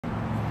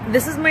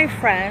This is my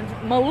friend,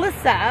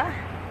 Melissa.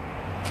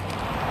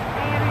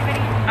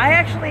 Hey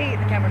everybody.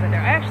 The camera's right there.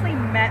 I actually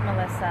met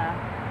Melissa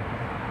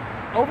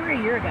over a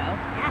year ago.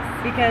 Yes.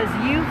 Because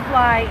you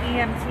fly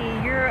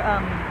EMT. You're,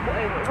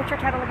 what's your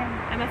title again?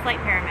 I'm a flight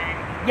paramedic.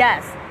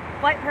 Yes.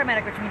 Flight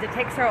paramedic, which means it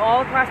takes her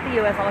all across the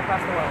U.S., all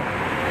across the world.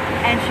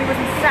 And she was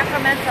in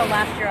Sacramento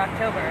last year,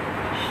 October.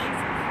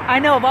 I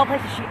know, of all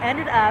places, she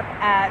ended up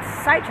at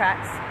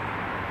Sidetrax.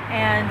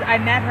 And I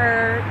met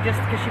her just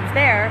because she was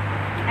there.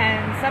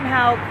 And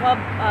somehow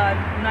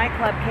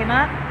nightclub came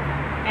up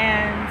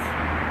and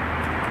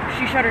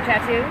she showed her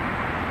tattoo.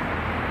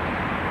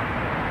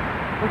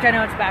 Which I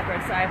know it's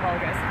backwards, so I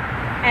apologize.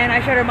 And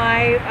I showed her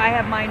I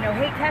have my no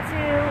hate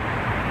tattoo.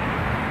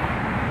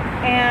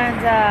 And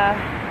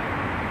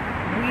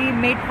we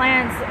made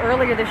plans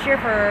earlier this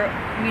year for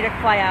me to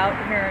fly out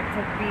here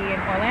to be in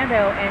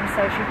Orlando, and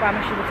so she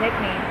promised she would take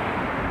me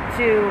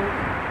to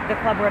the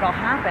club where it all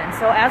happened.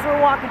 So as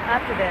we're walking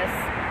up to this,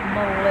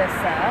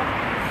 Melissa,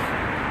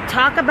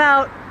 talk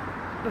about,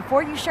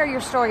 before you share your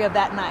story of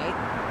that night,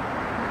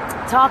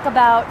 talk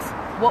about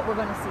what we're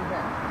going to see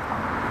here.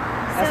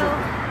 So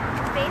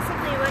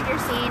basically what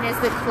you're seeing is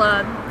the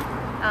club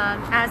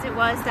as it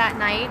was that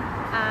night.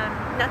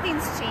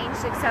 Nothing's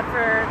changed except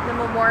for the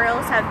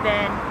memorials have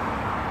been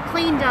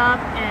cleaned up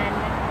and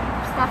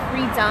stuff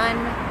redone,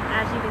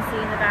 as you can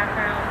see in the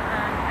background.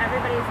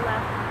 Everybody's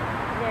left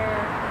their,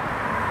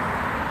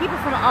 people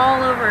from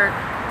all over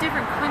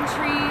different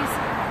countries,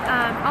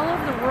 all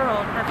over the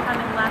world have come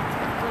and left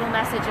little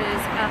messages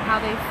of how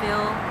they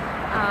feel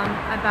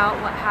about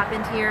what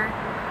happened here.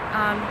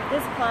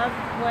 This club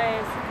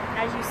was,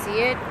 as you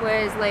see it,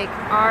 was like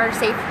our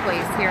safe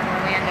place here in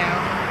Orlando.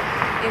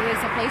 It was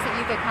a place that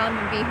you could come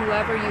and be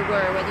whoever you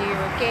were, whether you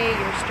were gay,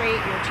 you were straight,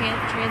 you were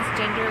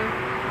transgender,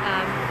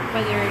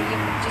 whether you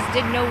just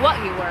didn't know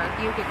what you were,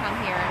 you could come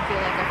here and feel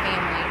like a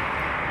family.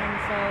 And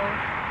so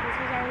this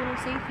was our little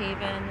safe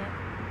haven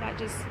that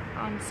just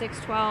on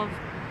 6/12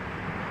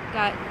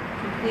 got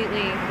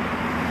completely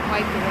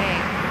wiped away.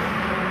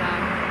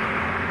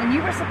 And you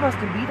were supposed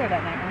to be there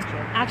that night, weren't you?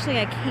 Actually,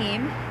 I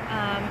came.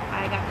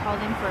 I got called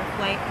in for a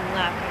flight and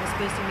left. I was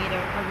supposed to meet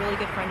a really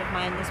good friend of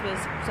mine. This was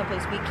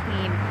someplace we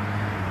came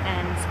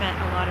and spent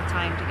a lot of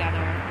time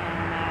together.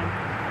 And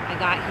I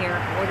got here,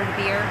 ordered a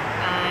beer,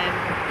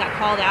 got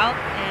called out,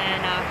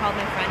 and called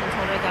my friend and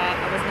told her that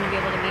I was going to be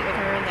able to meet with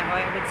her, and that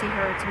I would see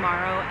her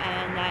tomorrow,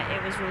 and that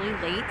it was really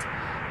late,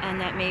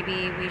 and that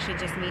maybe we should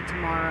just meet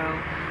tomorrow.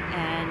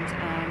 And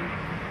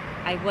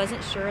I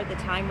wasn't sure at the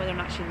time whether or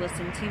not she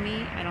listened to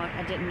me.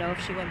 I didn't know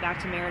if she went back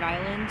to Merritt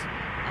Island.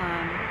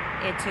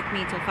 It took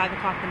me till 5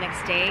 o'clock the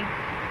next day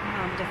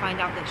to find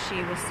out that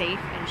she was safe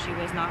and she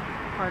was not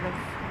part of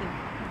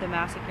the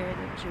massacre.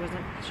 That she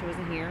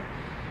wasn't here,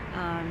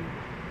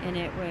 and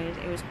it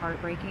was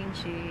heartbreaking.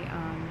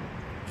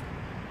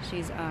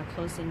 She's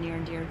close and near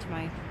and dear to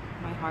my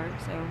heart.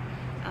 So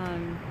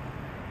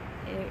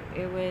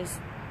it was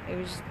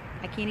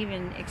I can't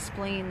even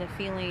explain the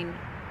feeling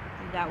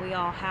that we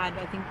all had.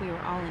 I think we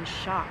were all in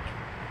shock.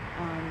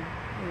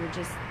 We were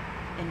just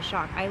in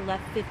shock. I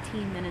left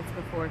 15 minutes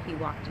before he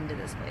walked into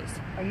this place.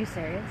 Are you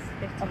serious?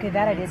 15 okay,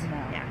 that minutes. I did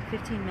know. Yeah,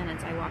 15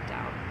 minutes I walked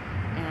out.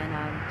 And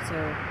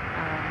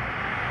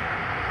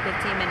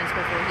 15 minutes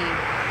before he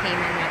came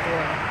in that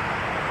door.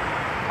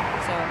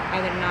 So I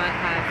would not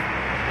have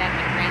met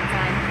my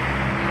grandson.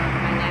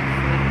 My life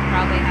would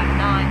probably have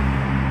not.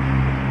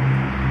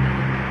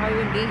 I probably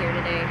wouldn't be here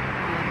today. I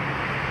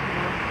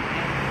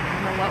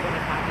don't know what would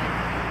have happened.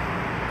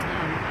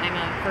 I'm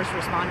a first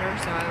responder,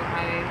 so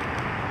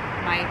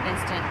my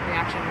instant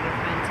reaction would have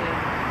been to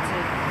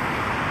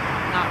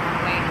not run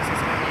away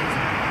necessarily. So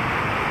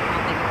I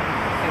don't think it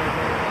would fare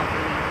very well for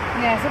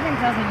me. Yeah, something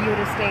tells me you would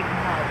have stayed and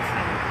helped.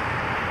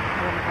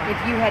 If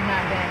you had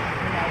not been,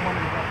 one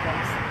of the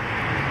victims.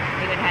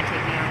 They would have had to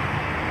take me out.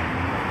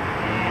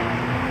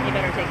 And you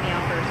better take me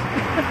out first.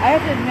 I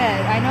have to admit,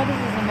 I know this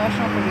is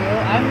emotional for you.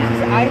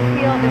 I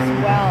feel this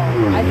well.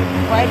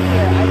 Right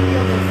here, I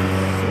feel this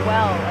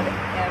swell of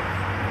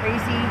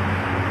crazy,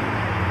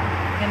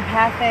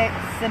 empathic,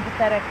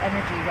 sympathetic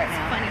energy right now.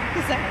 It's funny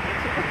because I have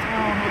to.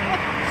 Oh,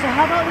 honey. So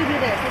how about we do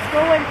this? Let's go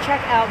and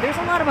check out. There's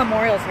a lot of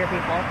memorials here,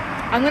 people.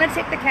 I'm going to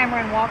take the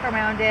camera and walk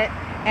around it,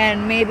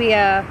 and maybe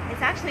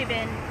It's actually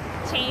been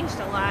changed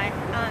a lot.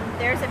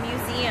 There's a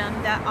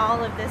museum that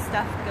all of this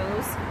stuff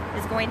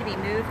is going to be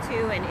moved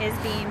to and is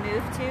being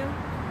moved to.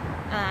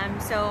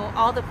 So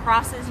all the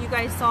crosses you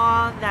guys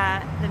saw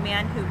that the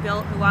man who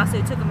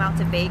also took them out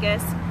to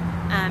Vegas,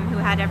 who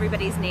had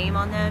everybody's name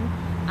on them,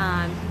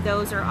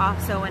 those are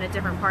also in a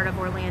different part of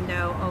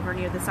Orlando over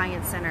near the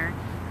Science Center.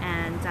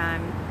 And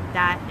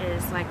that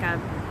is like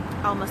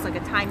almost like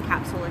a time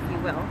capsule, if you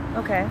will.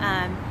 Okay.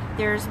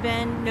 There's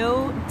been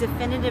no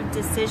definitive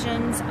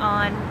decisions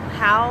on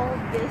how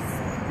this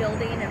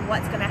building and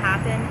what's going to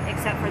happen,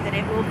 except for that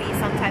it will be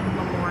some type of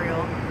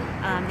memorial.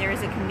 There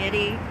is a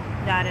committee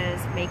that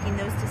is making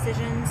those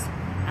decisions.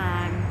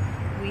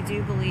 We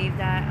do believe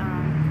that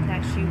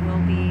that the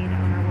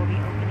owner will be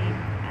opening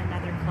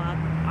another club.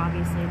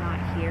 Obviously not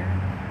here.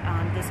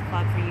 This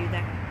club, for you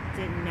that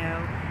didn't know,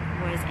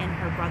 was in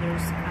her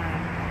brother's,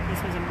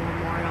 this was a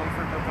memorial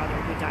for her brother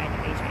who died of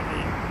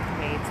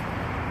HIV/AIDS.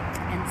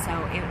 And so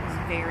it was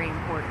very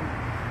important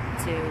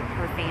to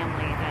her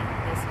family that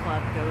this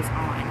club goes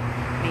on.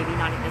 Maybe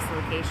not at this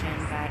location,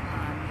 but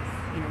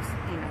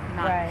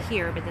not right.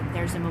 here, but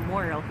there's a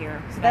memorial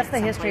here. So that's the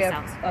history of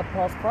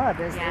Paul's club,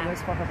 is it was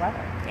for her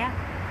brother. Yeah.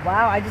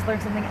 Wow, I just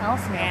learned something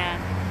else now. Yeah.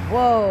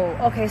 Whoa.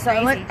 Okay, so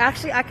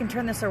actually I can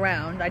turn this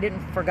around. I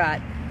didn't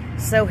forgot.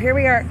 So here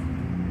we are,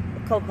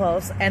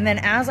 close, and then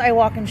as I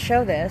walk and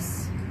show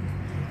this,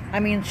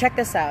 I mean, check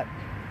this out.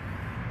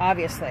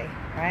 Obviously,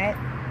 right?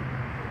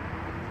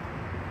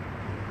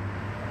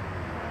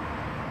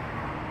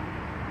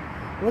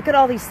 Look at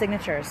all these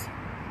signatures.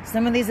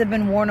 Some of these have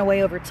been worn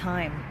away over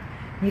time.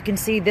 You can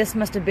see this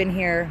must have been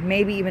here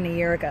maybe even a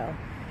year ago.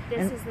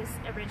 This is this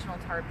original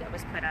tarp that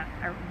was put up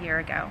a year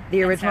ago.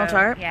 The original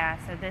tarp? Yeah,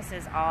 so this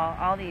is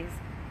all these,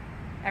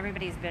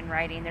 everybody's been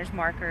writing. There's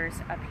markers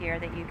up here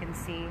that you can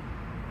see.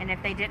 And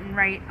if they didn't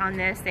write on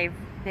this, they've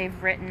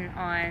written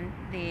on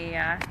the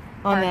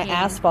on the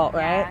asphalt,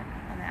 right? Yeah,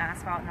 on the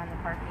asphalt and on the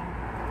parking.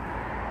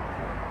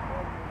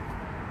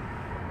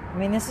 I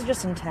mean, this is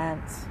just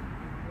intense.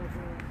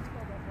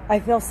 I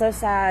feel so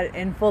sad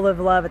and full of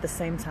love at the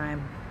same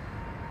time.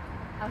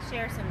 I'll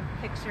share some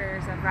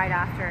pictures of right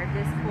after.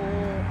 This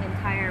whole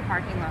entire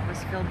parking lot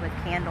was filled with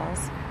candles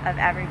of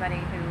everybody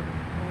who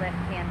lit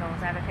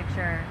candles. I have a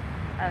picture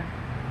of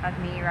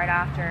me right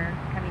after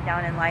coming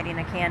down and lighting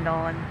a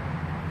candle, and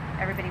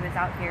everybody was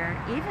out here.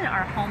 Even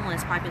our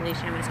homeless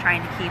population was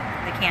trying to keep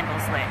the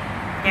candles lit.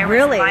 There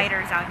were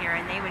lighters out here,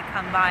 and they would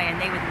come by and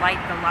they would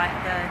light the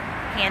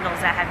candles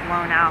that had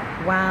blown out.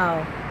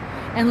 Wow.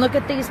 And look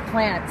at these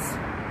plants.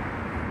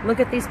 Look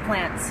at these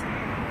plants.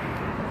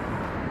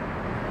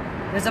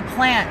 There's a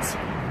plant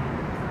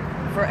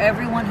for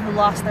everyone who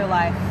lost their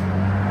life.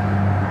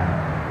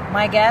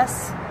 My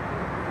guess,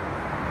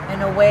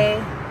 in a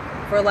way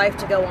for life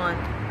to go on.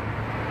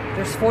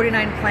 There's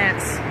 49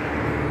 plants,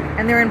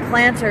 and they're in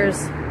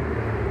planters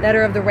that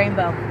are of the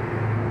rainbow.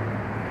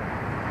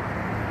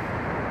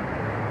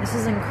 This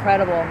is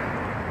incredible.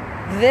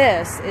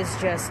 This is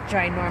just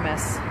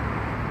ginormous.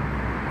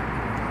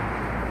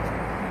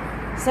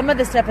 Some of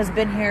this stuff has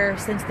been here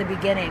since the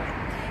beginning.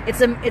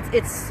 It's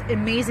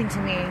amazing to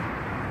me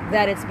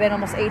that it's been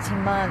almost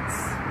 18 months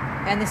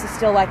and this is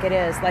still like it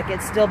is. Like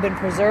it's still been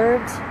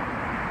preserved.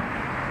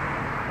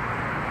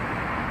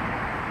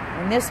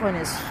 And this one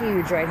is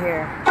huge right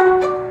here.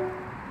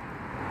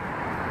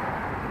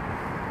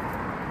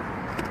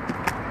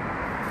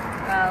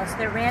 Well, so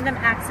they're random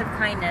acts of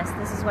kindness.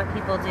 This is what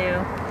people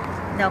do.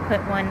 They'll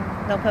put one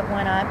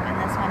up, and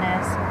this one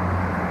is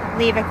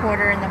leave a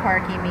quarter in the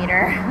parking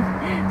meter.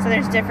 So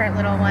there's different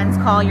little ones.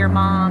 Call your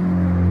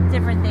mom.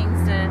 Different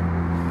things to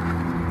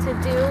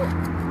do.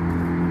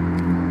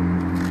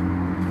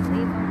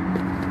 Leave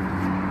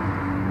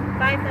them.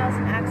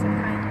 5,000 acts of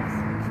kindness.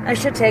 I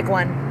should take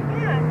one.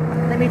 Yeah.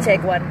 Let me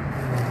take one.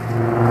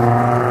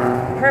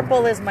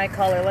 Purple is my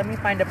color. Let me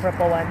find a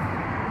purple one.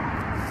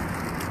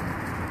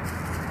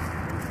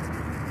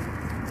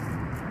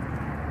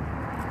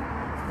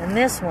 And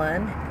this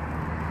one,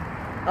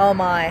 oh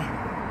my.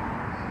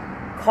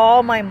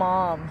 Call my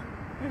mom.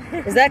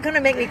 Is that going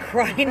to make me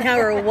cry now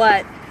or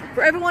what?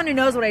 For everyone who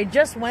knows what I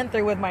just went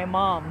through with my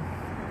mom.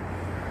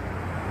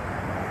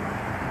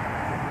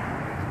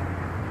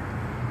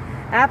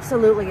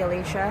 Absolutely,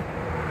 Alicia.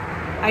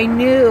 I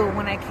knew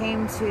when I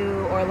came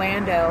to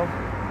Orlando,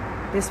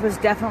 this was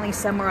definitely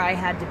somewhere I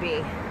had to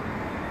be.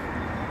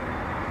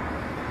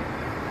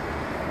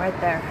 Right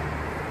there.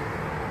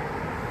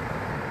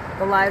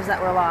 The lives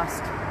that were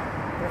lost.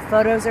 The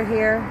photos are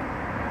here.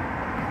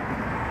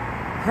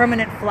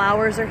 Permanent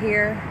flowers are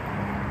here.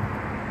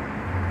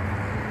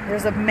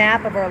 There's a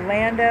map of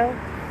Orlando.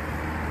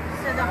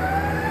 So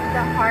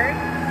the heart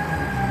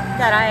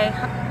that I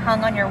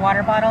hung on your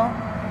water bottle,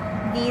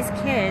 these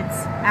kids,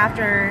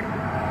 after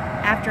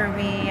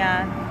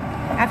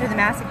the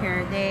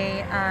massacre,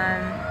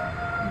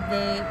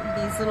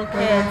 these little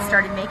kids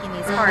started making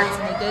these hearts,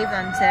 and they gave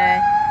them to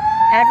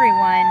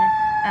everyone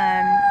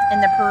in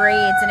the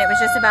parades, and it was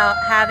just about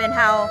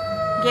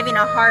giving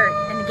a heart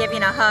and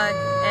giving a hug,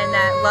 and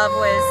that love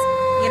was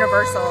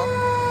universal.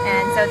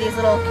 And so these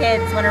little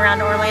kids went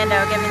around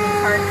Orlando giving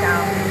these hearts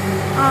out.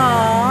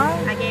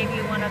 Aww. I gave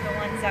you one of the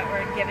ones that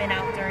were given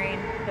out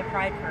during the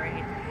Pride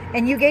Parade.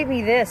 And you gave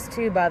me this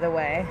too, by the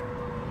way.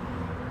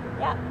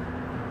 Yeah.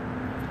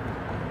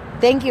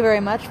 Thank you very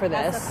much for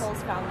this. That's the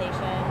Pulse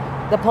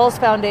Foundation. The Pulse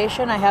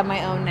Foundation, I have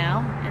my own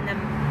now. And the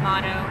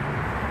motto,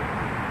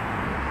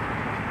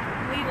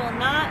 we will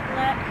not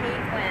let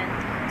hate win.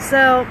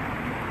 So,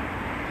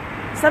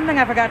 something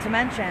I forgot to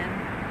mention.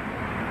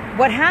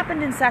 What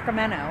happened in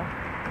Sacramento,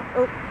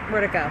 oh,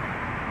 where'd it go?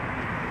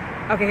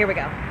 Okay, here we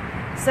go.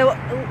 So,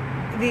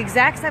 the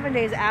exact 7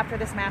 days after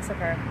this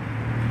massacre,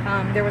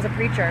 there was a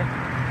preacher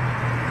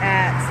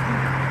at,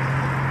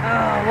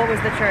 what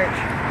was the church?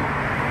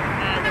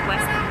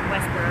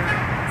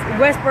 The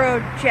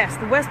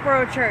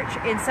Westboro Church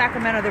in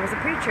Sacramento. There was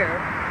a preacher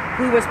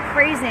who was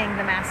praising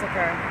the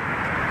massacre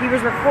he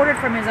was recorded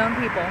from his own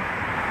people,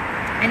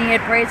 and he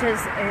had praised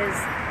his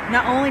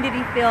not only did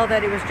he feel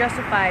that it was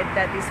justified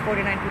that these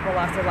 49 people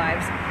lost their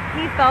lives,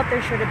 he felt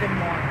there should have been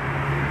more.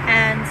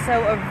 And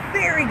so a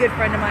very good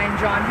friend of mine,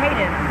 John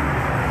Hayden,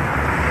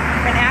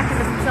 an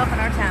activist himself in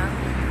our town,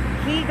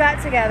 he got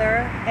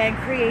together and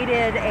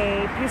created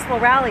a peaceful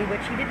rally,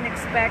 which he didn't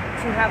expect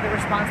to have the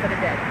response that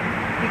it did.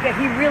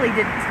 He really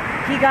didn't.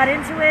 He got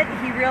into it,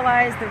 he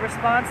realized the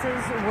responses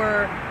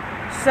were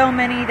so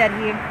many that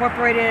he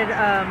incorporated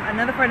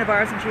another friend of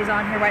ours, and she's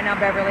on here right now,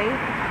 Beverly,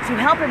 to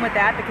help him with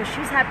that, because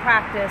she's had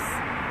practice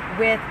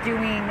with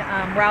doing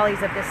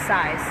rallies of this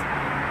size.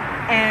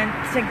 And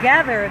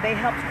together they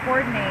helped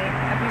coordinate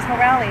a peaceful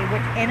rally,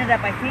 which ended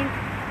up, I think,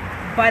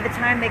 by the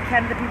time they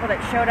counted the people that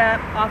showed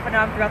up off and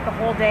on throughout the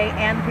whole day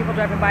and the people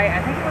driving by,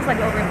 I think it was like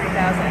over 3,000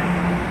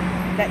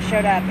 that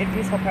showed up in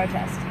peaceful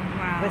protest.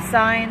 Wow. With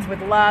signs,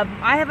 with love.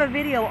 I have a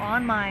video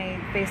on my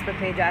Facebook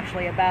page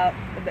actually about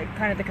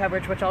kind of the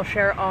coverage, which I'll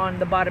share on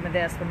the bottom of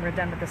this when we're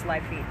done with this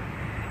live feed.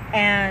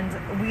 And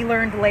we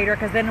learned later,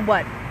 because then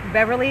what?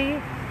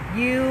 Beverly,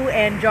 you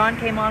and John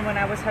came on when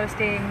I was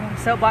hosting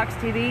Soapbox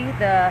TV,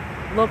 the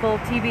local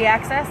TV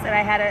access, and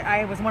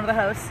I was one of the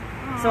hosts.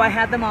 So I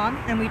had them on,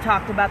 and we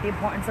talked about the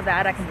importance of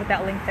that. I can put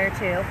that link there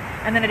too.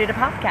 And then I did a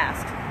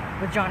podcast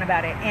with John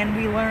about it. And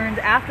we learned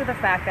after the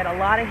fact that a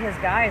lot of his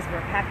guys were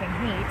packing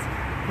heat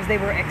because they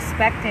were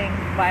expecting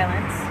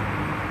violence.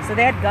 So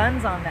they had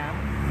guns on them.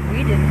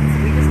 We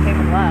didn't. We just came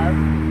with love.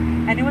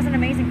 And it was an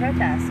amazing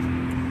protest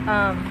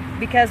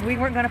because we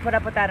weren't going to put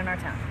up with that in our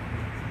town.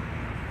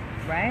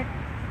 Right?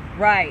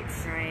 Right.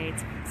 Right.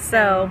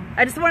 So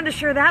I just wanted to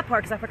share that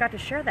part because I forgot to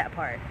share that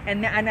part,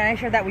 and I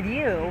shared that with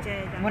you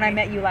when I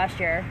met you last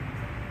year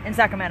in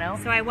Sacramento.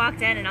 So I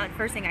walked in, and the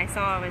first thing I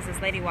saw was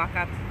this lady walk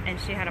up, and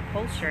she had a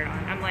Pulse shirt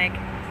on. I'm like,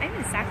 I'm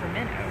in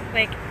Sacramento.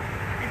 Like,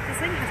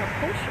 this lady has a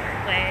Pulse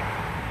shirt. Like,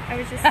 I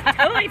was just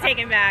totally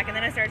taken back, and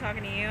then I started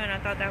talking to you, and I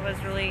thought that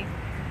was really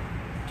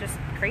just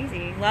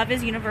crazy. Love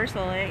is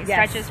universal. It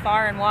stretches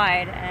far and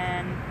wide,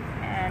 and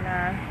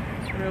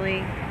it's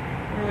really,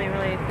 really,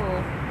 really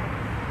cool.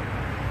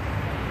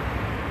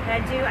 I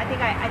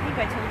think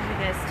I told you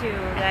this too,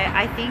 that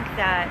I think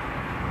that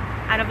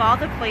out of all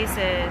the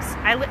places,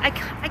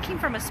 I came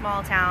from a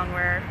small town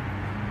where,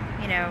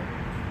 you know,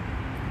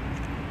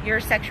 your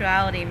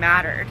sexuality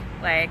mattered.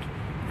 Like,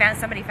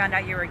 somebody found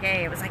out you were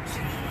gay, it was like,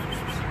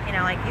 you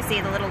know, like you see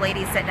the little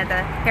ladies sitting at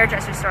the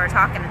hairdresser store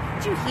talking,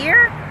 did you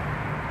hear?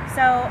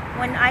 So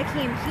when I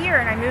came here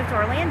and I moved to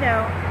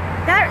Orlando,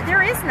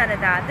 there is none of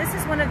that. This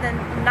is one of the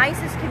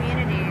nicest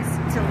communities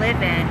to live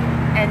in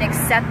and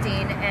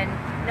accepting, and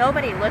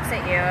nobody looks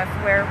at you if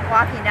we're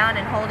walking down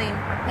and holding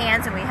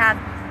hands and we have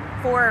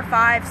 4 or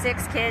 5,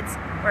 6 kids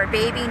or a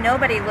baby.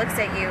 Nobody looks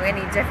at you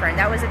any different.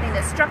 That was the thing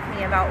that struck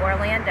me about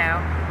Orlando,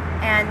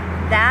 and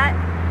that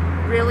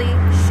really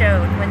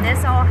showed when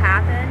this all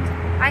happened.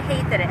 I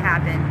hate that it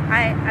happened.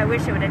 I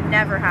wish it would have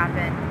never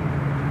happened.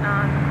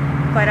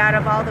 But out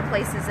of all the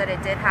places that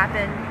it did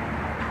happen,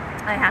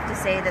 I have to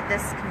say that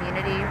this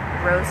community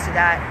rose to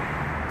that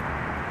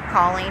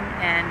calling,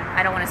 and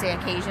I don't want to say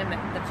occasion, but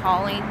the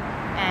calling.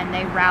 And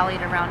they rallied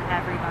around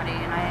everybody,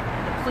 and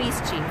the police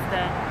chief,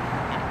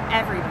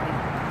 everybody.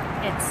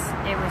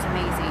 It was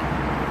amazing,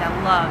 the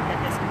love that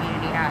this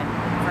community had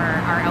for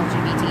our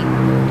LGBT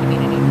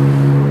community.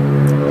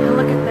 And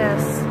look at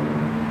this,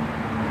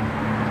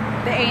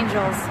 the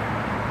angels.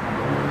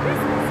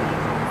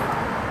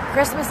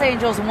 Christmas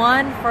angels,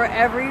 one for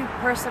every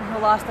person who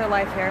lost their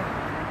life here.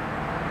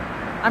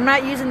 I'm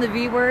not using the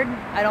V word.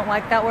 I don't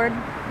like that word.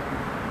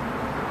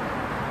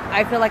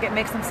 I feel like it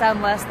makes them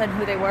sound less than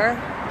who they were.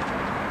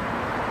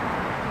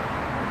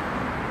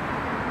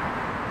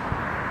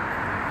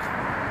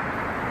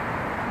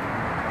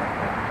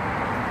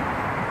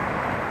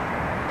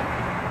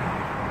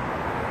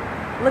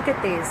 Look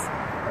at these.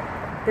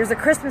 There's a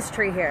Christmas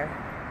tree here.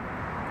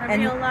 A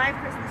real live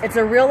Christmas tree. It's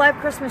a real live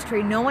Christmas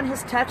tree. No one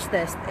has touched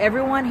this.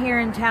 Everyone here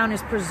in town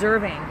is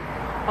preserving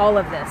all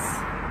of this.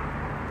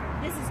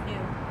 This is new.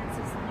 This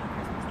is the new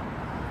Christmas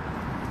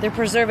tree. They're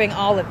preserving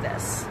all of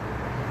this.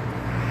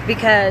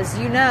 Because,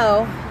 you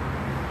know,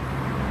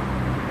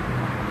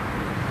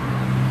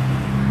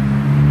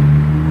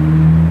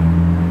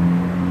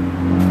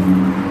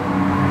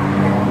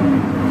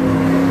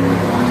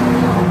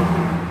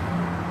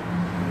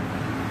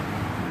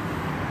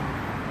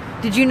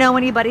 did you know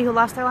anybody who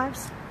lost their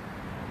lives?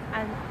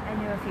 I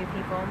knew a few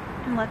people.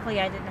 And luckily,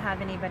 I didn't have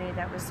anybody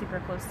that was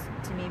super close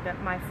to me, but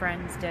my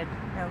friends did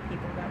know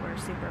people that were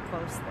super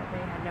close that they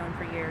had known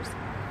for years.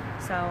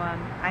 So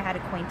I had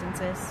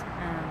acquaintances,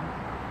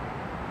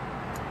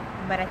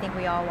 but I think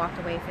we all walked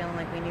away feeling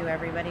like we knew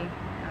everybody.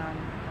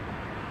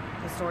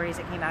 The stories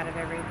that came out of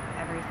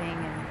everything,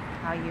 and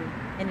how you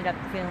ended up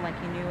feeling like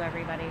you knew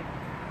everybody.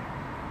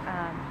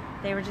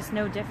 They were just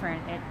no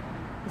different. It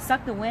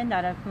sucked the wind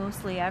out of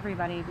mostly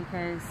everybody,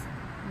 because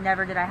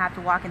never did I have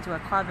to walk into a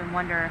club and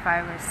wonder if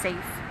I was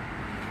safe.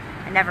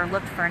 I never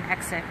looked for an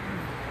exit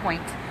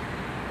point.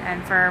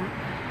 And for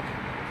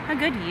a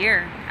good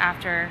year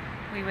after,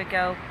 we would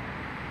go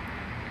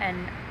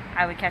and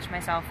I would catch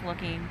myself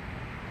looking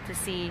to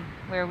see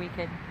where we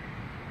could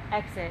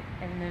exit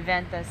in the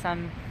event that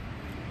some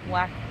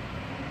whack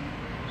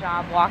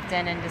job walked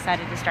in and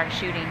decided to start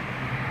shooting.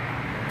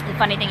 The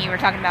funny thing, you were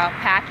talking about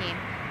packing.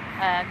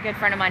 A good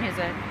friend of mine who's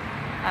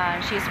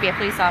she used to be a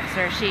police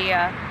officer. She,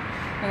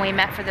 when we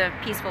met for the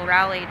peaceful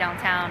rally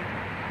downtown,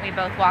 we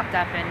both walked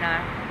up and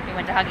we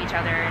went to hug each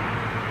other, and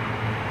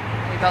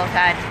we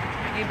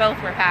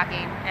both were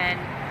packing, and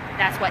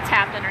that's what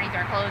tapped underneath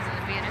our clothes, and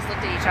we just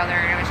looked at each other,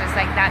 and it was just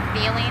like that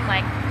feeling,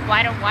 like,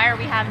 why are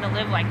we having to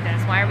live like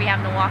this? Why are we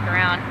having to walk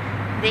around?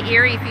 The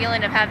eerie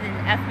feeling of having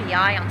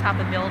FBI on top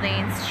of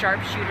buildings,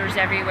 sharpshooters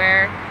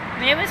everywhere. I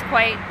mean, it was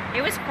quite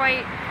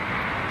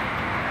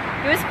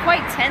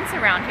tense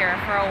around here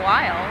for a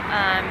while.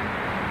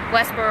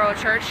 Westboro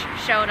Church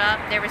showed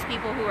up. There was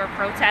people who were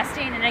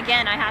protesting, and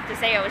again, I have to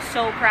say, I was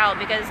so proud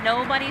because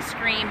nobody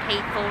screamed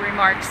hateful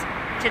remarks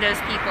to those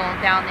people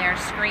down there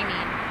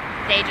screaming.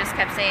 They just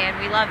kept saying,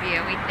 "We love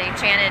you." They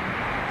chanted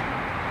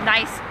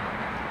nice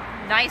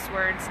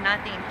words,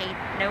 nothing hate,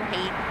 no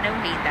hate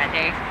that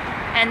day.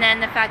 And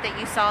then the fact that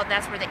you saw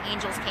that's where the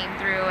angels came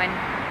through, and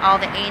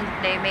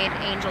they made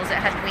angels that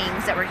had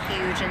wings that were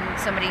huge, and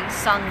somebody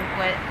sung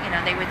what,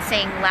 they would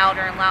sing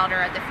louder and louder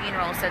at the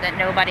funeral so that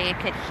nobody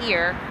could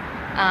hear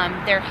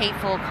their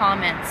hateful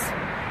comments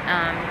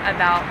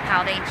about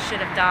how they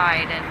should have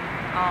died and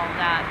all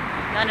that.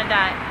 None of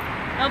that.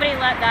 Nobody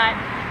let that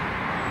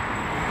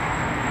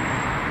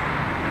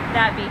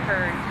be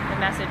heard. The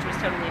message was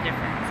totally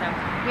different. So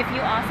if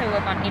you also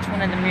look on each one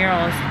of the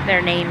murals,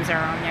 their names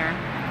are on there.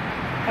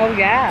 Oh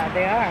yeah,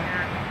 they are.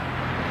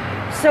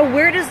 So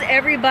where does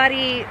everyone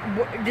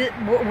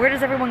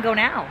go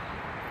now?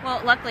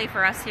 Well, luckily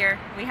for us here,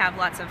 we have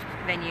lots of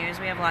venues.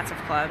 We have lots of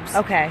clubs.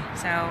 Okay.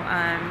 So,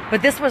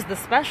 but this was the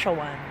special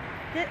one,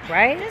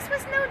 right? This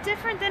was no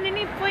different than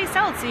any place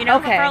else. Okay.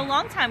 But for a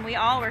long time, we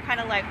all were kind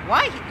of like,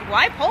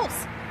 why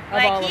Pulse?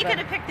 Like, he could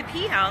have picked the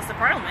P House, the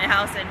Parliament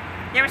House, and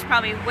there was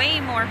probably way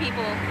more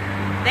people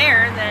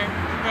there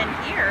than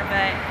here.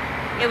 But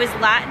it was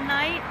Latin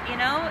night,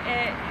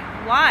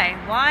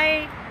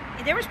 Why?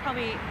 There was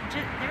probably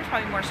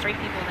more straight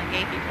people than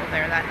gay people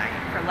there that night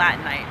for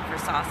Latin night, for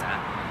salsa,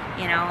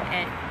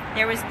 And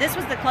this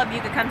was the club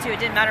you could come to. It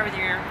didn't matter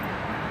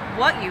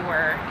what you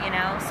were,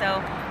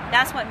 So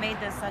that's what made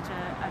this such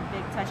a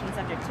big touching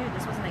subject too.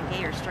 This wasn't a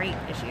gay or straight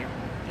issue,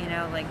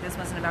 This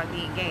wasn't about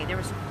being gay. There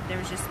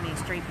was just me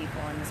straight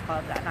people in this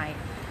club that night.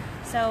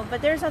 So,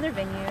 but there's other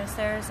venues.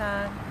 There's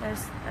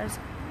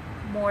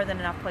more than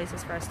enough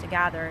places for us to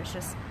gather. It's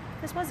just.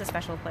 This was a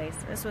special place.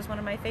 This was one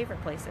of my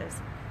favorite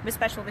places. It was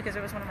special because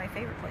it was one of my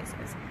favorite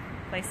places.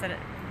 Place that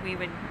we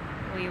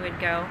would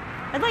go.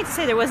 I'd like to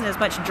say there wasn't as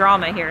much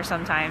drama here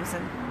sometimes,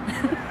 and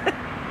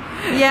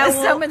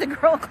some of the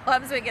girl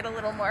clubs would get a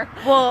little more.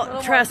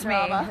 Well, trust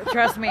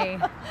me.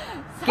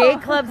 Gay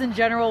clubs in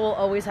general will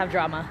always have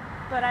drama.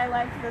 But I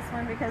liked this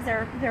one because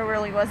there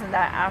really wasn't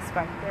that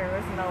aspect. There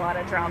wasn't a lot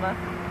of drama.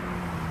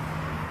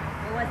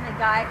 It wasn't a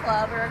guy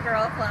club or a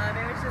girl club.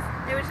 It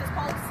was just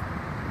Pulse.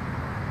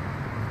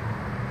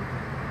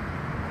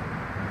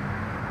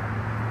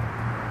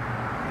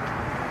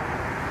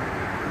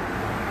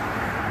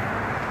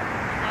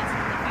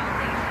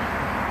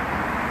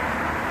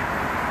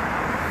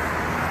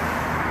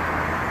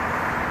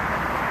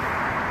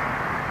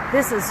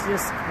 This is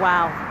just,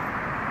 wow.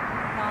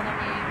 All the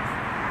names.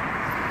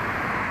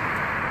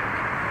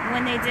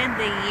 When they did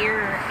the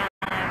year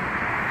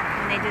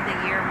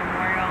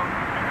memorial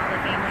and all the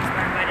families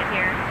were invited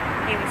here,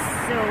 it was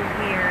so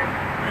weird.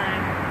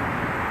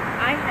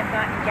 I had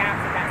gotten gas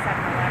at that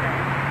 7-Eleven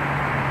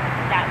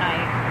that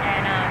night,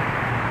 and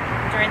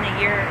during the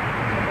year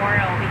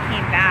memorial, we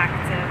came back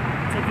to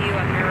view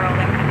a mural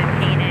that had been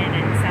painted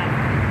and stuff.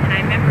 And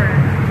I remember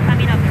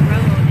coming up the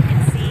road and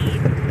see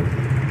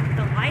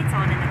the lights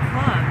on in the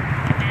club,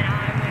 and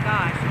oh my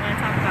gosh, you want to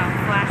talk about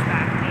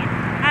flashback. I mean,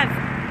 I have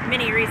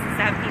many reasons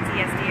to have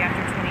PTSD after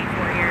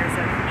 24 years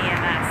of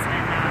EMS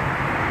and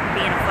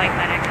being a flight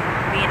medic and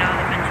being out of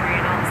the country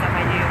and all the stuff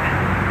I do, but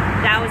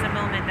that was a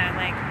moment that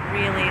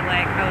really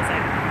I was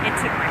like, it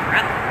took my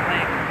breath,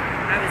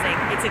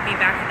 it took me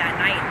back to that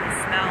night and the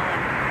smell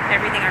and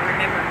everything. I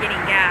remember getting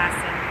gas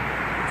and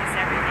just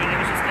everything. It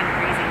was just kind of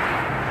crazy.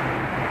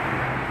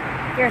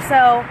 Here,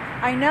 so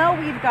I know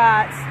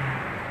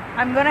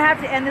I'm going to have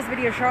to end this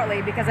video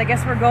shortly because I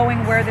guess we're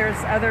going where there's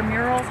other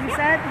murals, you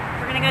said?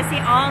 We're going to go see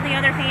all the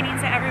other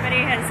paintings that everybody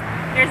has.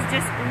 There's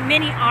just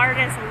many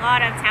artists, a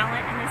lot of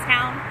talent in this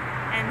town.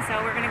 And so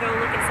we're going to go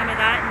look at some of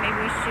that, and maybe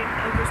we shoot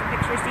over some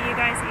pictures to you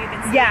guys so you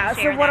can see. Yeah,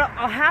 so what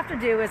I'll have to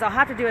do is I'll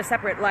have to do a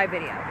separate live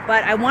video.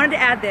 But I wanted to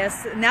add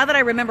this. Now that I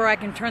remember I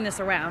can turn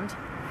this around,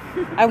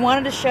 I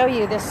wanted to show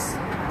you this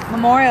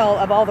memorial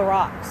of all the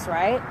rocks,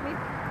 right?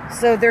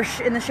 So they're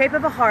in the shape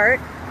of a heart,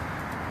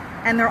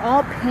 and they're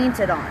all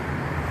painted on.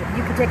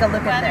 You can take a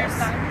look at this.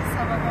 Some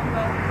of them,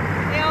 but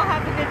they all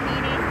have a good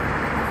meaning.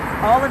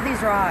 All of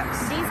these rocks.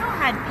 These all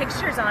had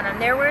pictures on them.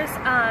 There was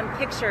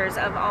pictures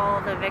of all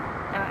the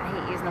I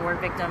hate using the word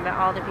victim, but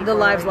all the people. The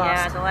lives lost.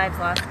 Yeah, the lives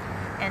lost.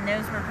 and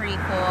those were pretty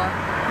cool.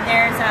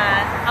 There's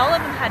all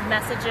of them had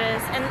messages,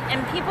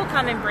 and people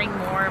come and bring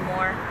more and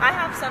more. I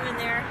have some in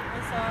there I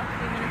saw a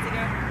few minutes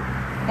ago.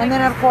 And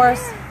then of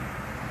course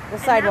the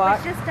sidewalk.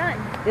 That was just done.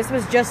 This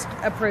was just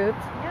approved.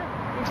 Yeah,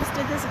 we just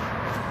did this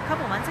a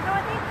couple months ago,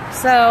 I think.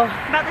 So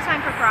About the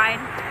time for Pride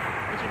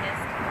that you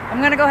missed.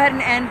 I'm gonna go ahead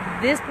and end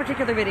this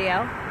particular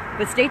video,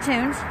 but stay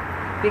tuned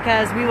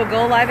because we will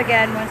go live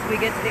again once we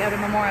get to the other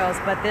memorials.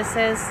 But this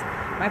is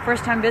my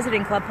first time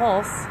visiting Club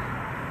Pulse.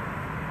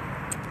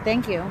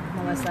 Thank you,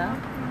 Melissa,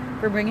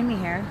 for bringing me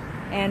here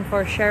and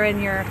for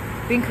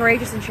being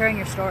courageous and sharing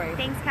your story.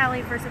 Thanks,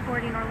 Callie, for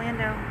supporting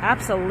Orlando.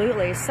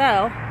 Absolutely.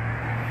 So,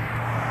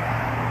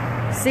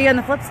 see you on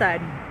the flip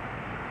side.